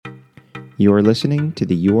You're listening to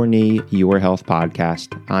the Your Knee, Your Health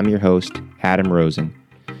podcast. I'm your host, Adam Rosen.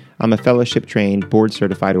 I'm a fellowship-trained,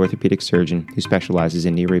 board-certified orthopedic surgeon who specializes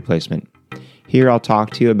in knee replacement. Here I'll talk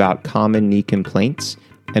to you about common knee complaints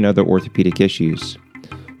and other orthopedic issues.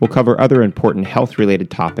 We'll cover other important health-related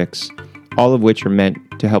topics, all of which are meant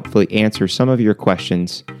to helpfully answer some of your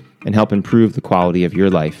questions and help improve the quality of your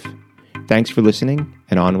life. Thanks for listening,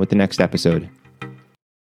 and on with the next episode.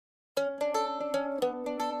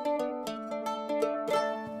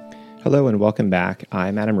 Hello and welcome back.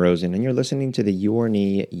 I'm Adam Rosen, and you're listening to the Your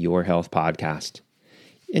Knee, Your Health podcast.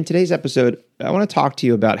 In today's episode, I want to talk to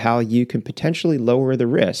you about how you can potentially lower the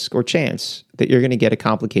risk or chance that you're going to get a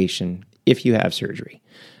complication if you have surgery.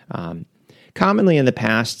 Commonly in the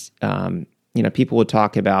past, people would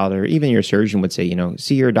talk about, or even your surgeon would say,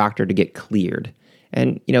 see your doctor to get cleared.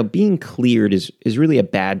 And, being cleared is really a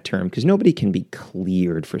bad term because nobody can be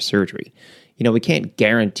cleared for surgery. We can't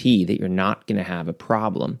guarantee that you're not going to have a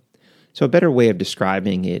problem. So a better way of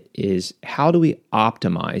describing it is, how do we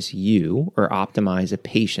optimize you or optimize a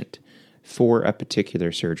patient for a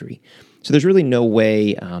particular surgery? So there's really no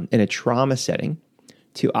way in a trauma setting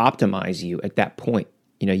to optimize you at that point.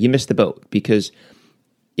 You missed the boat, because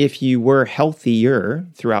if you were healthier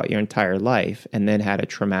throughout your entire life and then had a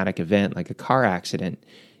traumatic event like a car accident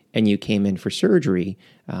and you came in for surgery,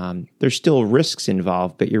 there's still risks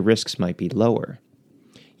involved, but your risks might be lower.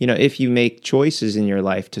 If you make choices in your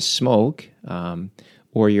life to smoke,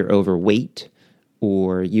 or you're overweight,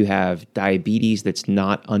 or you have diabetes that's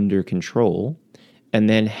not under control, and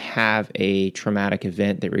then have a traumatic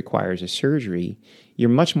event that requires a surgery, you're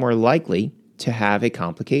much more likely to have a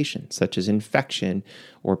complication, such as infection,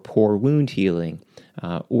 or poor wound healing,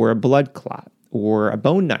 or a blood clot, or a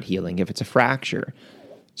bone not healing if it's a fracture.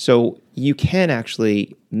 So you can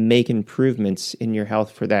actually make improvements in your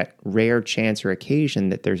health for that rare chance or occasion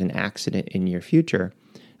that there's an accident in your future.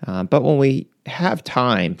 But when we have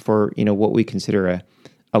time for, what we consider a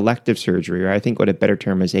elective surgery, or I think what a better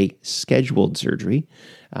term is, a scheduled surgery,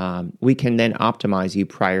 we can then optimize you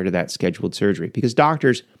prior to that scheduled surgery. Because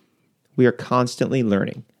doctors, we are constantly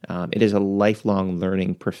learning. It is a lifelong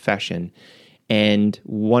learning profession. And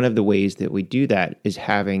one of the ways that we do that is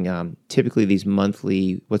having typically these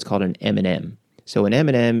monthly, what's called an M&M. So an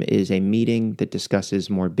M&M is a meeting that discusses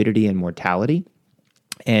morbidity and mortality.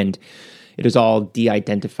 And it is all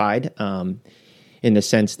de-identified in the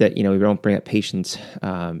sense that, we don't bring up patients'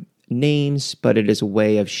 names, but it is a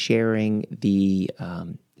way of sharing the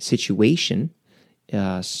situation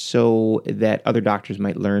so that other doctors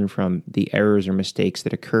might learn from the errors or mistakes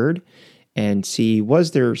that occurred, and see,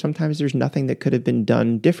 sometimes there's nothing that could have been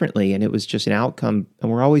done differently, and it was just an outcome, and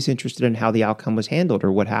we're always interested in how the outcome was handled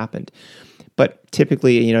or what happened. But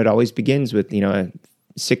typically, it always begins with, a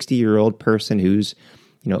 60-year-old person who's,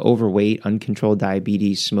 overweight, uncontrolled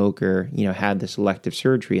diabetes, smoker, had this elective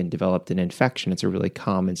surgery and developed an infection. It's a really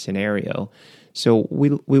common scenario. So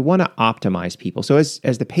we want to optimize people. So as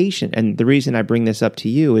the patient, and the reason I bring this up to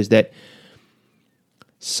you is that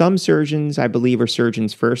some surgeons, I believe, are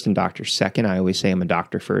surgeons first and doctors second. I always say I'm a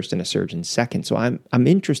doctor first and a surgeon second. So I'm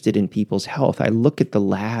interested in people's health. I look at the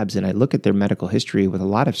labs and I look at their medical history with a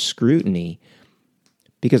lot of scrutiny,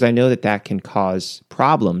 because I know that can cause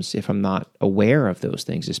problems if I'm not aware of those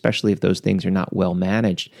things, especially if those things are not well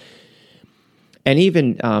managed. And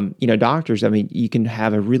even, doctors, you can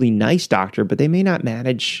have a really nice doctor, but they may not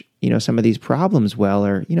manage, some of these problems well,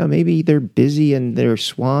 or, maybe they're busy and they're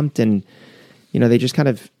swamped and, they just kind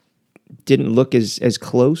of didn't look as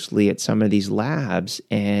closely at some of these labs.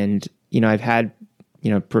 And, I've had,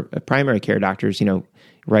 primary care doctors,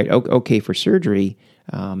 write okay for surgery.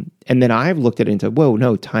 And then I've looked at it and said, whoa,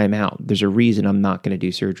 no, time out. There's a reason I'm not going to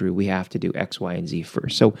do surgery. We have to do X, Y, and Z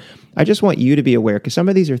first. So I just want you to be aware, because some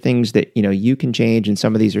of these are things that, you can change, and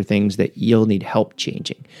some of these are things that you'll need help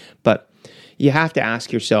changing. But you have to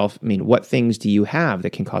ask yourself, what things do you have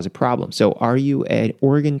that can cause a problem? So are you an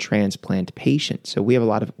organ transplant patient? So we have a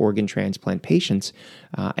lot of organ transplant patients,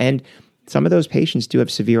 and some of those patients do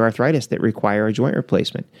have severe arthritis that require a joint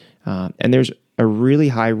replacement. And there's a really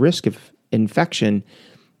high risk of infection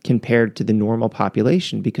compared to the normal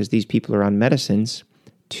population, because these people are on medicines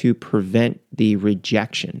to prevent the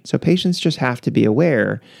rejection. So patients just have to be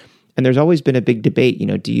aware. And there's always been a big debate,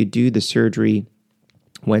 do you do the surgery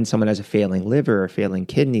when someone has a failing liver or failing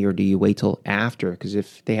kidney, or do you wait till after? Because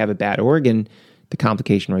if they have a bad organ, the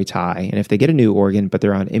complication rate's high. And if they get a new organ, but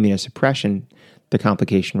they're on immunosuppression, the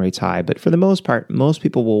complication rate's high. But for the most part, most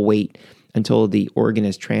people will wait until the organ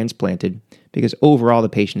is transplanted, because overall the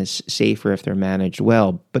patient is safer if they're managed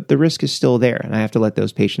well, but the risk is still there. And I have to let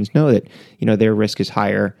those patients know that, their risk is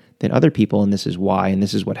higher than other people, and this is why, and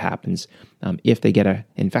this is what happens if they get an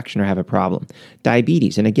infection or have a problem.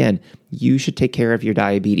 Diabetes, and again, you should take care of your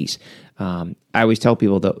diabetes. I always tell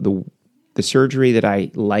people the surgery that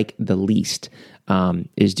I like the least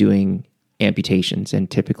is doing amputations, and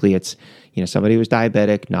typically it's somebody who was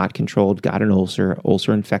diabetic, not controlled, got an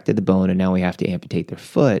ulcer infected the bone, and now we have to amputate their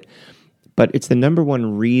foot. But it's the number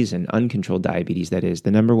one reason, uncontrolled diabetes, that is,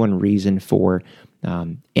 the number one reason for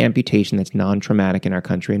amputation that's non-traumatic in our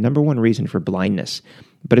country, and number one reason for blindness.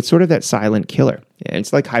 But it's sort of that silent killer.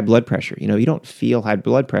 It's like high blood pressure. You don't feel high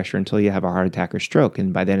blood pressure until you have a heart attack or stroke,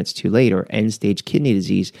 and by then it's too late, or end-stage kidney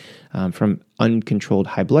disease from uncontrolled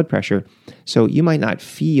high blood pressure. So you might not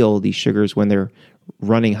feel these sugars when they're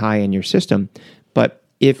running high in your system, but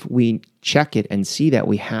if we check it and see that,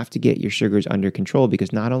 we have to get your sugars under control,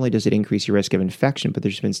 because not only does it increase your risk of infection, but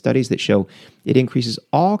there's been studies that show it increases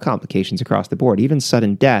all complications across the board, even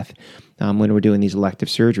sudden death when we're doing these elective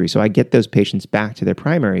surgeries. So I get those patients back to their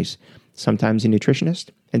primaries, sometimes a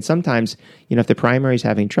nutritionist, and sometimes, if the primary is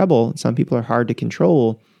having trouble, some people are hard to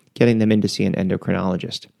control, getting them in to see an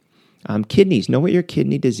endocrinologist. Kidneys, know what your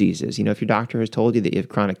kidney disease is. If your doctor has told you that you have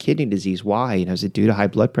chronic kidney disease, why? Is it due to high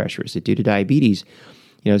blood pressure? Is it due to diabetes?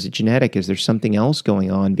 Is it genetic? Is there something else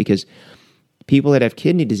going on? Because people that have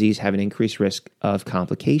kidney disease have an increased risk of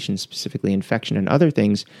complications, specifically infection and other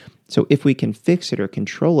things. So if we can fix it or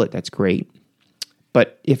control it, that's great.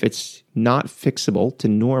 But if it's not fixable to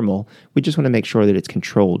normal, we just want to make sure that it's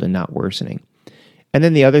controlled and not worsening. And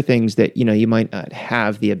then the other things that, you might not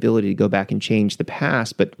have the ability to go back and change the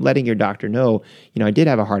past, but letting your doctor know, I did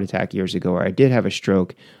have a heart attack years ago, or I did have a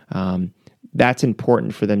stroke. That's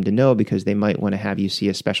important for them to know, because they might want to have you see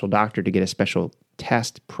a special doctor to get a special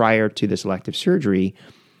test prior to this elective surgery,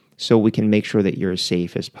 so we can make sure that you're as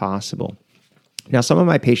safe as possible. Now, some of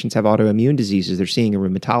my patients have autoimmune diseases. They're seeing a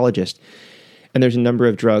rheumatologist, and there's a number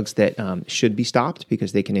of drugs that should be stopped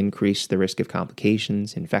because they can increase the risk of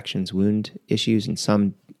complications, infections, wound issues, and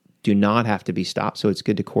some do not have to be stopped. So it's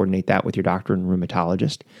good to coordinate that with your doctor and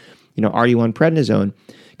rheumatologist. Are you on prednisone?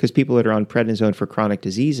 Because people that are on prednisone for chronic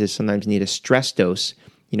diseases sometimes need a stress dose.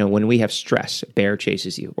 When we have stress, a bear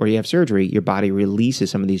chases you, or you have surgery, your body releases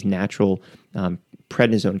some of these natural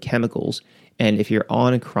prednisone chemicals. And if you're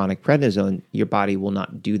on a chronic prednisone, your body will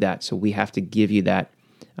not do that. So we have to give you that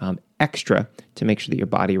extra to make sure that your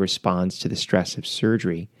body responds to the stress of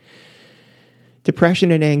surgery.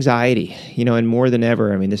 Depression and anxiety, and more than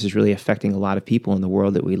ever, this is really affecting a lot of people in the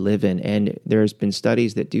world that we live in. And there's been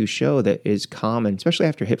studies that do show that is common, especially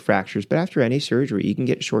after hip fractures, but after any surgery, you can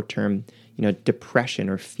get short-term, depression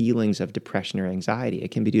or feelings of depression or anxiety. It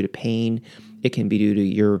can be due to pain. It can be due to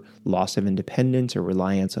your loss of independence or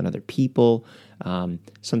reliance on other people.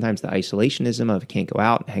 Sometimes the isolationism of can't go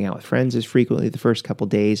out and hang out with friends as frequently the first couple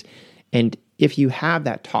days. And if you have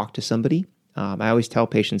that talk to somebody, I always tell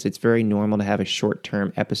patients it's very normal to have a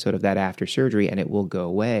short-term episode of that after surgery, and it will go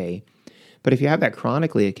away. But if you have that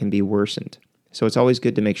chronically, it can be worsened. So it's always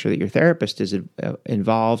good to make sure that your therapist is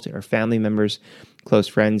involved, or family members, close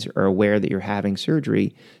friends are aware that you're having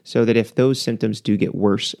surgery, so that if those symptoms do get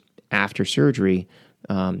worse after surgery,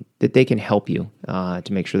 that they can help you to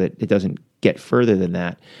make sure that it doesn't get further than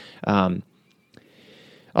that.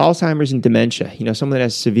 Alzheimer's and dementia. Someone that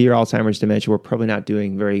has severe Alzheimer's dementia, we're probably not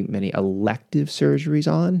doing very many elective surgeries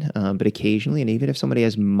on, but occasionally, and even if somebody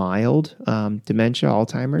has mild dementia,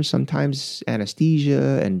 Alzheimer's, sometimes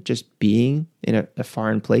anesthesia and just being in a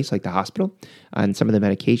foreign place like the hospital and some of the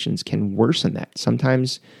medications can worsen that.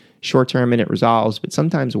 Sometimes short-term and it resolves, but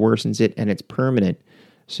sometimes worsens it and it's permanent.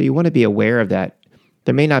 So you want to be aware of that.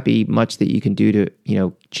 There may not be much that you can do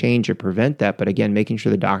to, change or prevent that, but again, making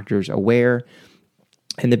sure the doctor's aware.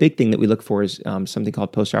 And the big thing that we look for is something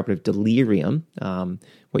called postoperative delirium,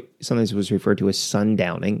 what sometimes was referred to as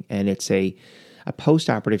sundowning, and it's a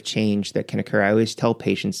postoperative change that can occur. I always tell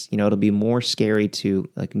patients, it'll be more scary to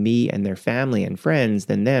like me and their family and friends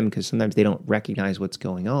than them, because sometimes they don't recognize what's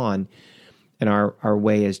going on. And our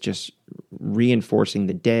way is just reinforcing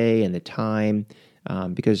the day and the time,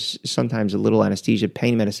 because sometimes a little anesthesia,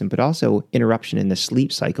 pain medicine, but also interruption in the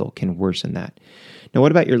sleep cycle can worsen that. Now,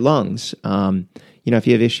 what about your lungs? If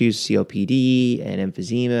you have issues, COPD and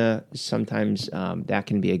emphysema, sometimes that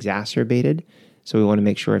can be exacerbated. So we want to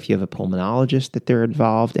make sure if you have a pulmonologist that they're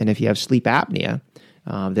involved, and if you have sleep apnea,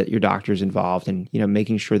 that your doctor's involved, and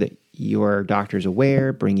making sure that your doctor's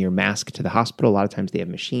aware. Bring your mask to the hospital. A lot of times they have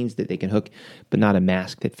machines that they can hook, but not a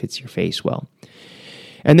mask that fits your face well.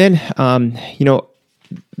 And then,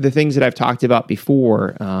 the things that I've talked about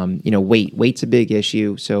before, weight's a big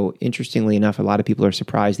issue. So interestingly enough, a lot of people are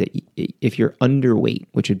surprised that if you're underweight,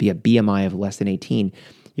 which would be a BMI of less than 18,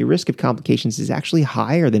 your risk of complications is actually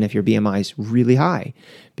higher than if your BMI is really high,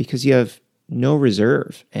 because you have no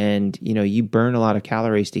reserve and, you burn a lot of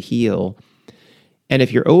calories to heal. And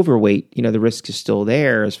if you're overweight, the risk is still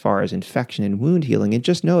there as far as infection and wound healing. And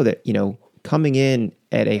just know that, coming in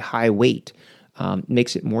at a high weight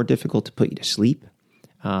makes it more difficult to put you to sleep.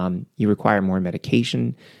 You require more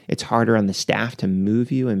medication. It's harder on the staff to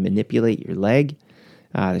move you and manipulate your leg.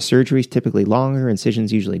 The surgery is typically longer,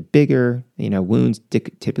 incisions usually bigger, wounds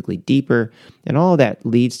typically deeper, and all of that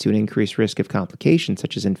leads to an increased risk of complications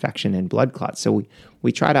such as infection and blood clots. So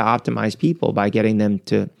we try to optimize people by getting them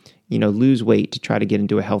to, lose weight to try to get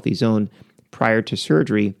into a healthy zone prior to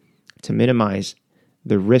surgery to minimize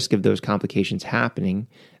the risk of those complications happening.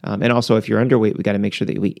 And also, if you're underweight, we got to make sure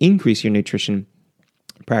that we increase your nutrition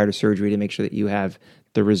prior to surgery to make sure that you have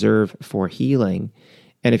the reserve for healing.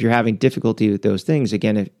 And if you're having difficulty with those things,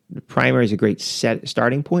 again, the primary is a great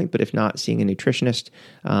starting point, but if not, seeing a nutritionist.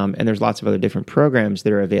 And there's lots of other different programs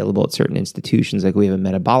that are available at certain institutions. Like we have a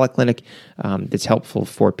metabolic clinic that's helpful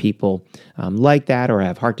for people like that, or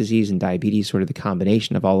have heart disease and diabetes, sort of the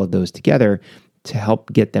combination of all of those together to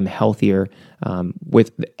help get them healthier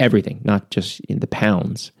with everything, not just in the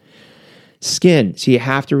pounds. Skin. So you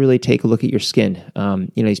have to really take a look at your skin.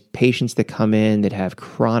 These patients that come in that have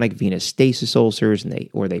chronic venous stasis ulcers, and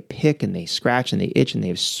they pick and they scratch and they itch and they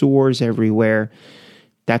have sores everywhere.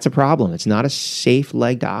 That's a problem. It's not a safe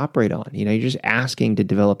leg to operate on. You're just asking to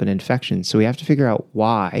develop an infection. So we have to figure out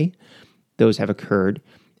why those have occurred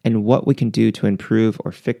and what we can do to improve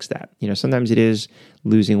or fix that. Sometimes it is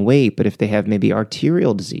losing weight, but if they have maybe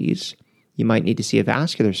arterial disease, you might need to see a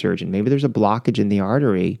vascular surgeon. Maybe there's a blockage in the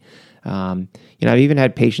artery. I've even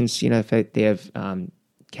had patients, if they have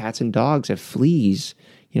cats and dogs have fleas,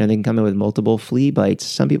 they can come in with multiple flea bites.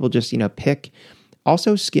 Some people just, pick.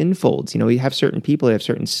 Also skin folds. We have certain people that have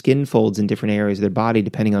certain skin folds in different areas of their body,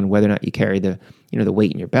 depending on whether or not you carry the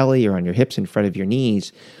weight in your belly or on your hips in front of your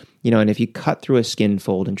knees. And if you cut through a skin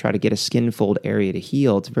fold and try to get a skin fold area to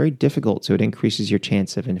heal, it's very difficult. So it increases your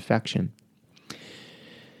chance of infection.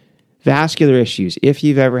 Vascular issues. If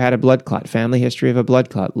you've ever had a blood clot, family history of a blood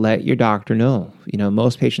clot, let your doctor know.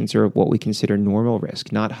 Most patients are what we consider normal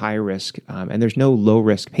risk, not high risk. And there's no low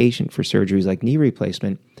risk patient for surgeries like knee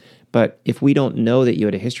replacement. But if we don't know that you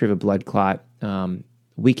had a history of a blood clot,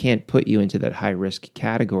 we can't put you into that high risk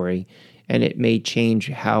category. And it may change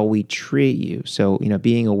how we treat you. So,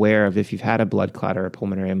 being aware of if you've had a blood clot or a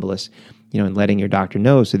pulmonary embolus, and letting your doctor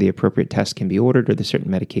know so the appropriate tests can be ordered or the certain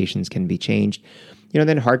medications can be changed.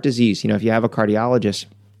 Then heart disease. If you have a cardiologist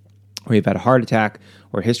or you've had a heart attack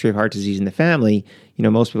or a history of heart disease in the family,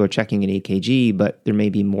 most people are checking an EKG, but there may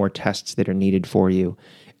be more tests that are needed for you.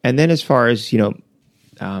 And then as far as,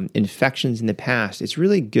 infections in the past, it's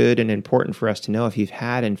really good and important for us to know if you've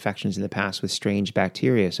had infections in the past with strange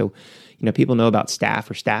bacteria. So, people know about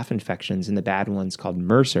staph or staph infections, and the bad ones called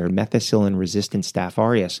MRSA, methicillin-resistant Staph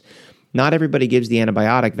aureus. Not everybody gives the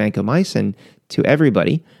antibiotic vancomycin to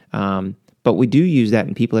everybody, but we do use that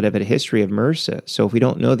in people that have had a history of MRSA. So if we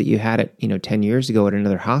don't know that you had it, 10 years ago at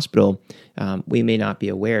another hospital, we may not be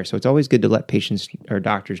aware. So it's always good to let patients or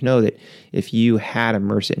doctors know that if you had a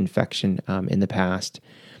MRSA infection in the past.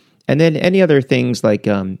 And then any other things like,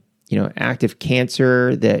 active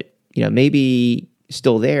cancer that, maybe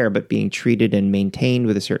still there, but being treated and maintained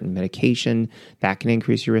with a certain medication, that can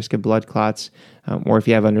increase your risk of blood clots. Or if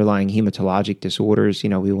you have underlying hematologic disorders,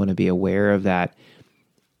 we want to be aware of that.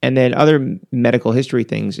 And then other medical history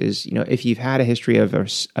things is, if you've had a history of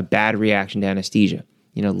a bad reaction to anesthesia,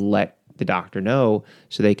 let the doctor know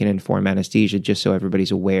so they can inform anesthesia, just so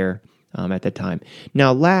everybody's aware at the time.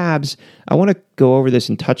 Now, labs, I want to go over this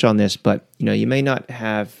and touch on this, but, you may not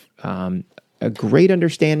have a great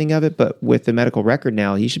understanding of it, but with the medical record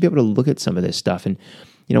now, you should be able to look at some of this stuff. And,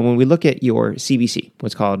 when we look at your CBC,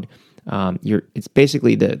 what's called it's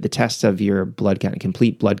basically the tests of your blood count,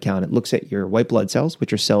 complete blood count. It looks at your white blood cells,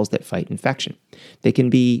 which are cells that fight infection. They can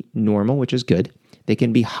be normal, which is good. They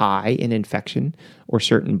can be high in infection or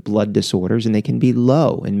certain blood disorders, and they can be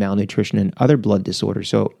low in malnutrition and other blood disorders.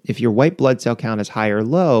 So if your white blood cell count is high or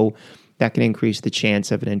low, that can increase the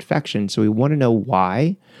chance of an infection. So we want to know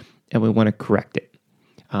why, and we want to correct it.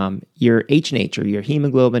 Your H&H, or your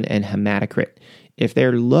hemoglobin and hematocrit, if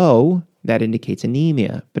they're low, that indicates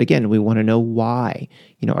anemia. But again, we want to know why.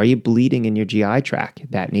 Are you bleeding in your GI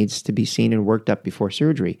tract? That needs to be seen and worked up before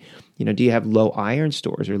surgery. Do you have low iron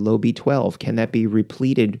stores or low B12? Can that be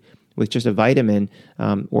repleted with just a vitamin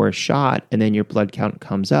or a shot, and then your blood count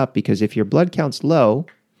comes up. Because if your blood count's low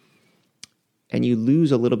and you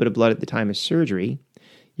lose a little bit of blood at the time of surgery,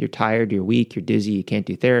 you're tired, you're weak, you're dizzy, you can't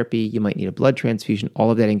do therapy, you might need a blood transfusion. All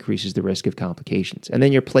of that increases the risk of complications. And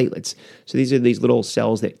then your platelets. So these are these little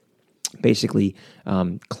cells that basically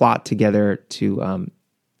clot together to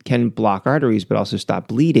can block arteries, but also stop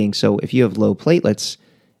bleeding. So if you have low platelets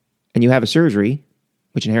and you have a surgery,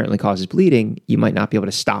 which inherently causes bleeding, you might not be able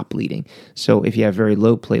to stop bleeding. So if you have very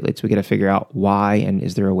low platelets, we got to figure out why, and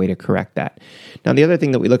is there a way to correct that? Now, the other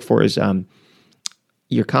thing that we look for is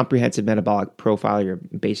your comprehensive metabolic profile, your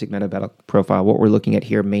basic metabolic profile. What we're looking at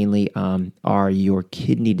here mainly are your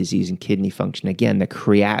kidney disease and kidney function. Again, the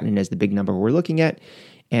creatinine is the big number we're looking at.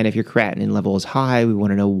 And if your creatinine level is high, we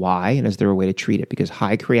want to know why, and is there a way to treat it? Because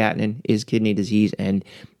high creatinine is kidney disease and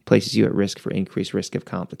places you at risk for increased risk of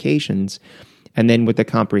complications. And then with the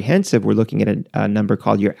comprehensive, we're looking at a number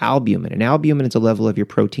called your albumin. And albumin is a level of your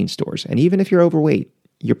protein stores. And even if you're overweight,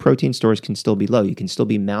 your protein stores can still be low. You can still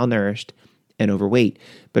be malnourished and overweight.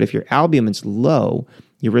 But if your albumin's low,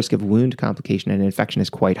 your risk of wound complication and infection is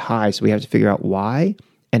quite high. So we have to figure out why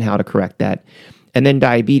and how to correct that. And then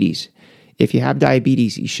diabetes. If you have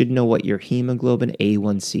diabetes, you should know what your hemoglobin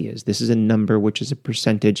A1C is. This is a number, which is a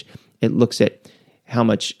percentage. It looks at how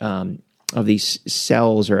much of these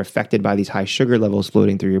cells are affected by these high sugar levels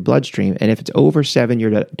floating through your bloodstream. And if it's over 7,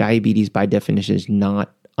 your diabetes by definition is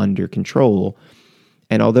not under control.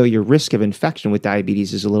 And although your risk of infection with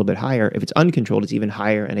diabetes is a little bit higher, if it's uncontrolled, it's even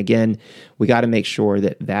higher. And again, we got to make sure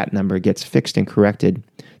that that number gets fixed and corrected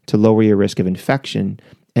to lower your risk of infection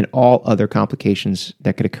and all other complications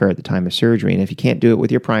that could occur at the time of surgery. And if you can't do it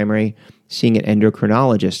with your primary, seeing an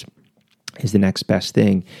endocrinologist is the next best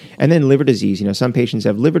thing. And then liver disease. Some patients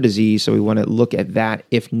have liver disease, so we want to look at that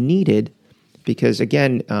if needed. Because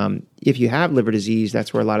again, if you have liver disease,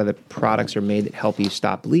 that's where a lot of the products are made that help you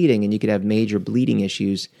stop bleeding, and you could have major bleeding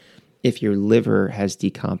issues if your liver has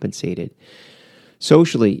decompensated.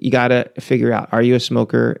 Socially, you got to figure out, are you a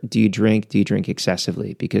smoker? Do you drink? Do you drink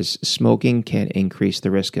excessively? Because smoking can increase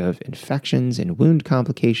the risk of infections and wound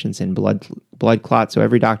complications and blood clots. So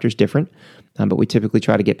every doctor's different, but we typically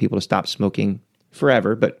try to get people to stop smoking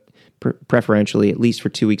forever, but preferentially at least for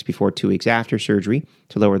 2 weeks before, 2 weeks after surgery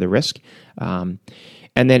to lower the risk. And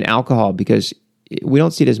then alcohol, because we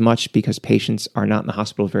don't see it as much because patients are not in the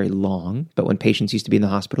hospital very long. But when patients used to be in the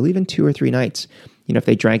hospital even 2 or 3 nights, if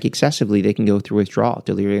they drank excessively, they can go through withdrawal,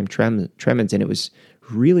 delirium tremens, and it was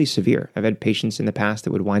really severe. I've had patients in the past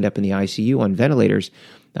that would wind up in the ICU on ventilators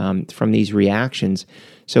from these reactions.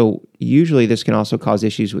 So usually this can also cause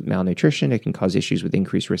issues with malnutrition. It can cause issues with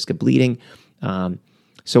increased risk of bleeding.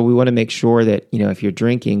 So we want to make sure that, if you're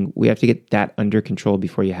drinking, we have to get that under control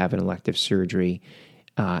before you have an elective surgery.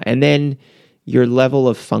 And then your level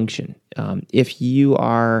of function. If you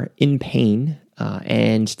are in pain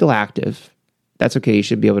and still active, that's okay. You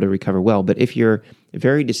should be able to recover well. But if you're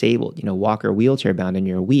very disabled, walker, wheelchair bound, and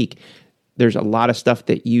you're weak, there's a lot of stuff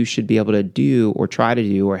that you should be able to do or try to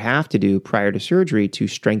do or have to do prior to surgery to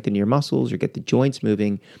strengthen your muscles or get the joints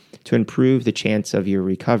moving to improve the chance of your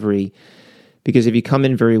recovery. Because if you come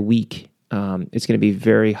in very weak, it's going to be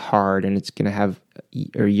very hard, and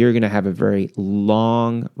you're going to have a very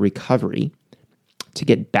long recovery to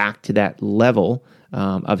get back to that level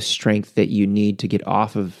of strength that you need to get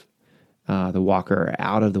off of the walker or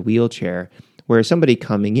out of the wheelchair. Whereas somebody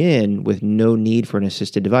coming in with no need for an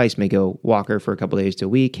assisted device may go walker for a couple of days to a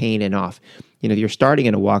week, cane and off. If you're starting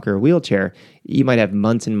in a walker or wheelchair, you might have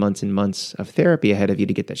months and months and months of therapy ahead of you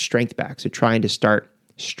to get that strength back. So trying to start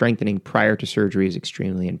strengthening prior to surgery is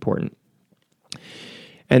extremely important.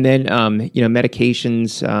 And then,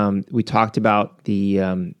 medications. We talked about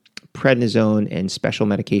the prednisone and special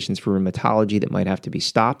medications for rheumatology that might have to be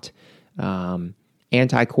stopped.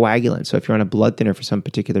 Anticoagulants. So if you're on a blood thinner for some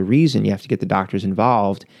particular reason, you have to get the doctors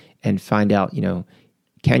involved and find out,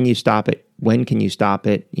 can you stop it? When can you stop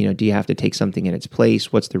it? Do you have to take something in its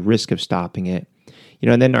place? What's the risk of stopping it?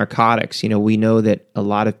 And then narcotics. We know that a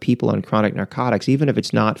lot of people on chronic narcotics, even if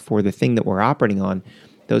it's not for the thing that we're operating on,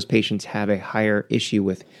 those patients have a higher issue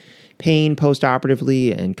with pain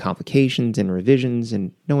postoperatively and complications and revisions,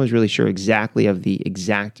 and no one's really sure exactly of the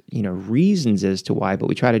exact reasons as to why, but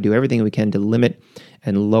we try to do everything we can to limit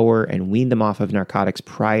and lower and wean them off of narcotics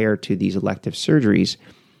prior to these elective surgeries,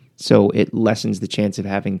 so it lessens the chance of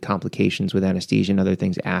having complications with anesthesia and other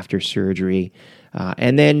things after surgery.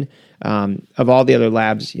 And then of all the other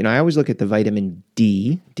labs, I always look at the vitamin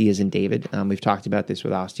D as in David. We've talked about this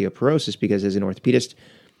with osteoporosis because as an orthopedist,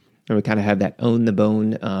 and we kind of have that own the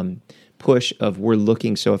bone push of we're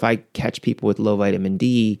looking. So if I catch people with low vitamin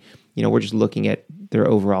D, we're just looking at their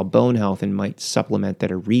overall bone health and might supplement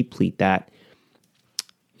that or replete that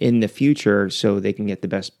in the future so they can get the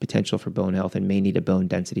best potential for bone health and may need a bone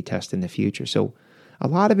density test in the future. So a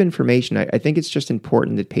lot of information. I think it's just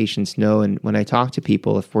important that patients know. And when I talk to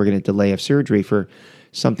people, if we're going to delay a surgery for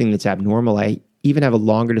something that's abnormal, I even have a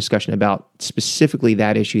longer discussion about specifically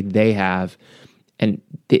that issue they have and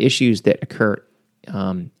the issues that occur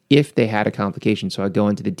if they had a complication. So I go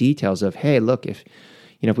into the details of, hey, look, if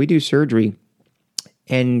we do surgery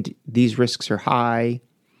and these risks are high,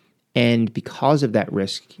 and because of that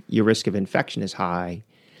risk, your risk of infection is high,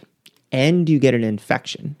 and you get an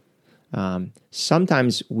infection,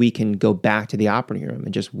 sometimes we can go back to the operating room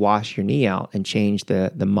and just wash your knee out and change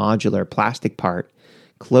the modular plastic part,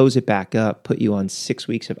 close it back up, put you on 6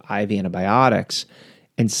 weeks of IV antibiotics,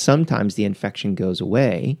 and sometimes the infection goes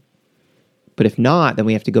away. But if not, then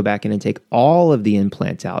we have to go back in and take all of the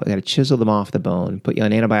implants out. We got to chisel them off the bone, put you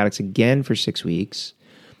on antibiotics again for 6 weeks.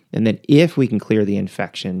 And then if we can clear the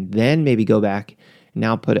infection, then maybe go back and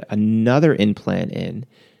now put another implant in.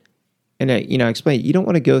 And I explain, you don't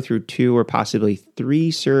want to go through 2 or possibly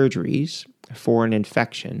 3 surgeries for an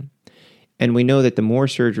infection. And we know that the more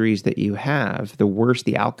surgeries that you have, the worse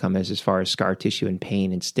the outcome is as far as scar tissue and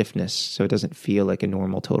pain and stiffness. So it doesn't feel like a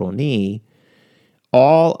normal total knee.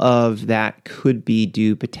 All of that could be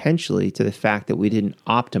due potentially to the fact that we didn't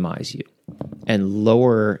optimize you and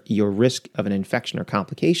lower your risk of an infection or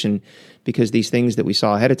complication, because these things that we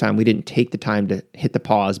saw ahead of time, we didn't take the time to hit the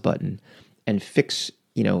pause button and fix,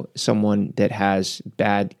 someone that has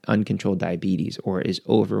bad uncontrolled diabetes or is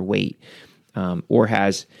overweight or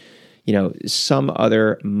has, some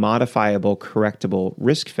other modifiable, correctable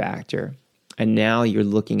risk factor. And now you're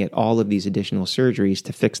looking at all of these additional surgeries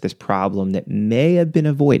to fix this problem that may have been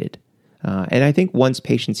avoided. And I think once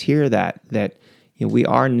patients hear that we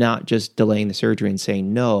are not just delaying the surgery and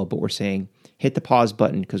saying no, but we're saying hit the pause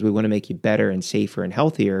button because we want to make you better and safer and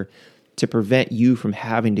healthier to prevent you from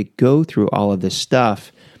having to go through all of this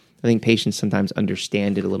stuff. I think patients sometimes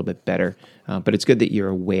understand it a little bit better, but it's good that you're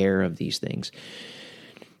aware of these things.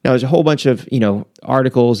 Now, there's a whole bunch of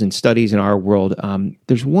articles and studies in our world.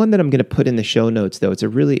 There's one that I'm going to put in the show notes, though. It's a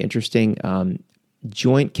really interesting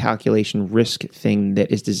joint calculation risk thing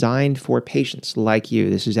that is designed for patients like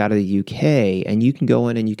you. This is out of the UK, and you can go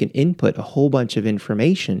in and you can input a whole bunch of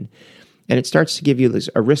information, and it starts to give you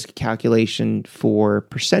a risk calculation for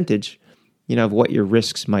percentage, of what your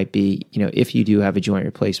risks might be, if you do have a joint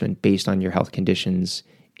replacement based on your health conditions,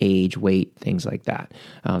 age, weight, things like that.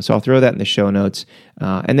 So I'll throw that in the show notes,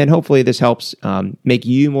 and then hopefully this helps make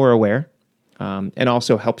you more aware, and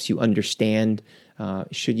also helps you understand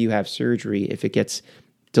should you have surgery if it gets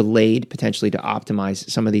delayed, potentially to optimize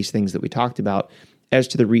some of these things that we talked about as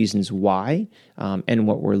to the reasons why and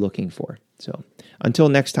what we're looking for. So until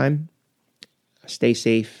next time, stay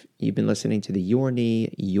safe. You've been listening to the Your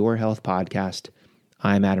Knee, Your Health podcast.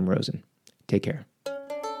 I'm Adam Rosen. Take care.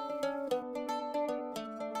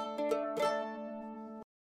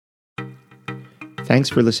 Thanks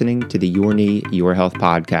for listening to the Your Knee, Your Health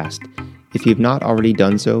podcast. If you've not already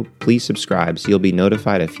done so, please subscribe so you'll be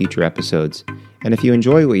notified of future episodes. And if you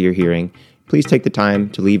enjoy what you're hearing, please take the time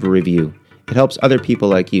to leave a review. It helps other people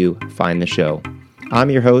like you find the show.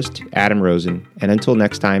 I'm your host, Adam Rosen, and until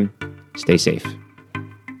next time, stay safe.